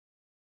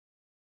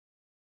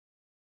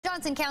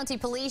Johnson County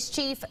Police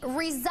Chief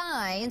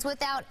resigns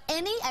without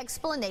any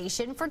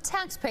explanation for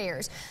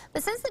taxpayers.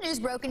 But since the news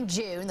broke in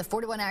June, the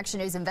 41 Action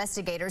News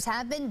investigators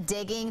have been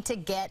digging to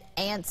get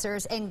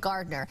answers in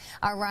Gardner.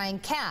 Our Ryan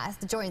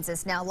Kath joins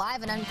us now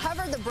live and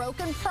uncovered the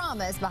broken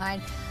promise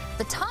behind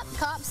the top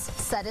cop's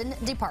sudden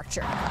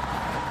departure.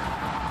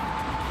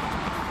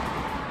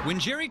 When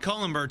Jerry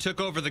Cullenber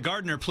took over the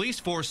Gardner police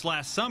force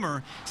last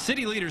summer,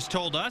 city leaders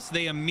told us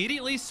they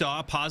immediately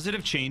saw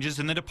positive changes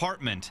in the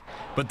department.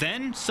 But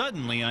then,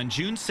 suddenly, on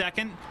June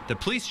 2nd, the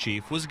police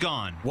chief was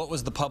gone. What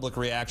was the public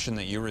reaction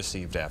that you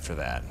received after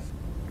that?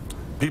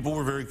 People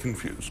were very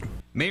confused.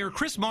 Mayor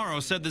Chris Morrow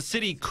said the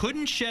city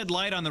couldn't shed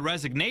light on the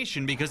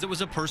resignation because it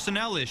was a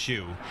personnel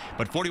issue.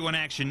 But 41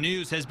 Action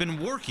News has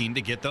been working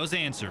to get those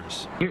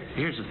answers.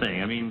 Here's the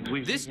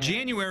thing. This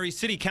January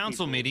city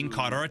council meeting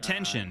caught our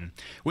attention.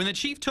 When the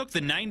chief took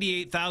the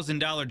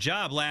 $98,000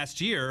 job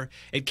last year,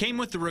 it came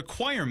with the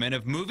requirement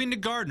of moving to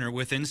Gardner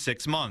within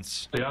 6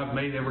 months. I've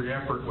made every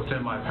effort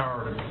within my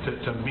power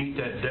to meet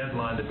that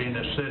deadline to be in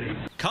this city.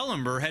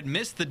 Cullenber had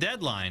missed the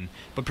deadline,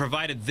 but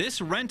provided this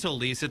rental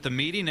lease at the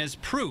meeting as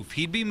proof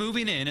he'd be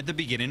moving in at the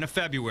beginning of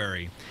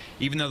February.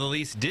 Even though the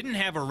lease didn't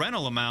have a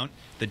rental amount,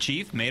 the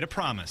chief made a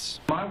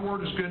promise. My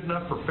word is good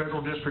enough for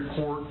federal district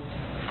court,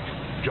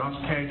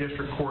 Johnson County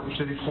District Court, and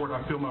City Court.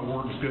 I feel my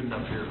word is good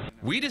enough here.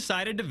 We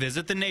decided to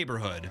visit the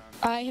neighborhood.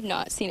 I have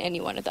not seen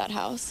anyone at that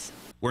house.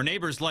 Where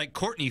neighbors like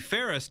Courtney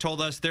Ferris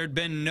told us there'd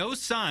been no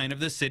sign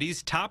of the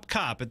city's top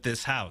cop at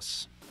this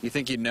house. You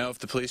think you'd know if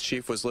the police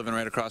chief was living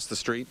right across the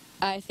street?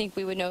 I think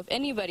we would know if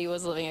anybody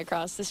was living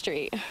across the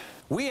street.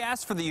 We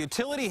asked for the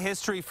utility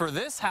history for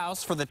this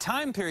house for the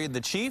time period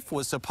the chief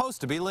was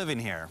supposed to be living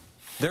here.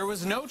 There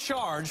was no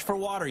charge for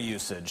water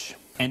usage,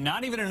 and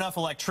not even enough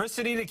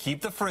electricity to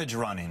keep the fridge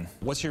running.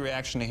 What's your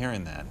reaction to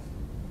hearing that?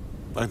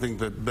 I think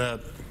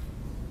that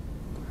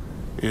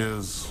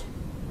is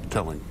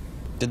telling.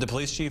 Did the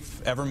police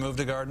chief ever move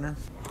to Gardner?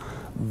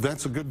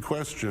 That's a good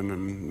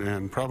question,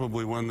 and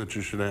probably one that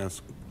you should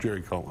ask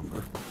Jerry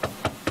Cullenber.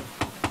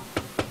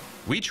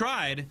 We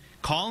tried,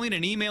 calling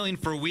and emailing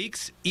for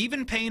weeks,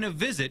 even paying a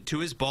visit to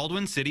his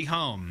Baldwin City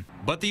home.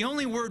 But the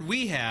only word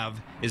we have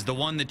is the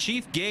one the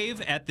chief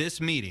gave at this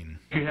meeting.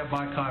 You have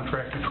my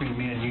contract between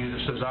me and you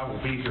that says I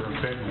will be here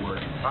in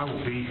February. I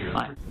will be here.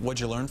 What'd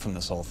you learn from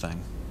this whole thing?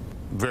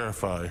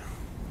 Verify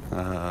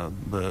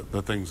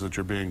the things that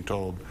you're being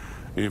told,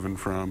 even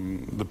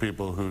from the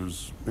people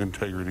whose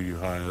integrity you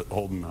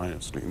hold in high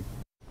esteem.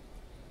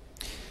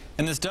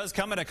 And this does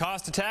come at a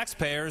cost to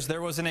taxpayers.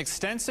 There was an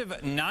extensive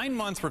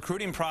 9-month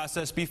recruiting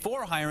process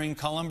before hiring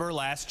Cullenber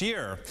last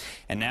year.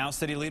 And now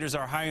city leaders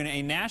are hiring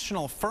a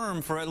national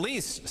firm for at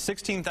least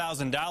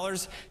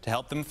 $16,000 to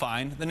help them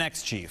find the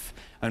next chief.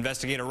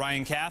 Investigator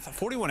Ryan Kath,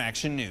 41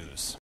 Action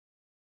News.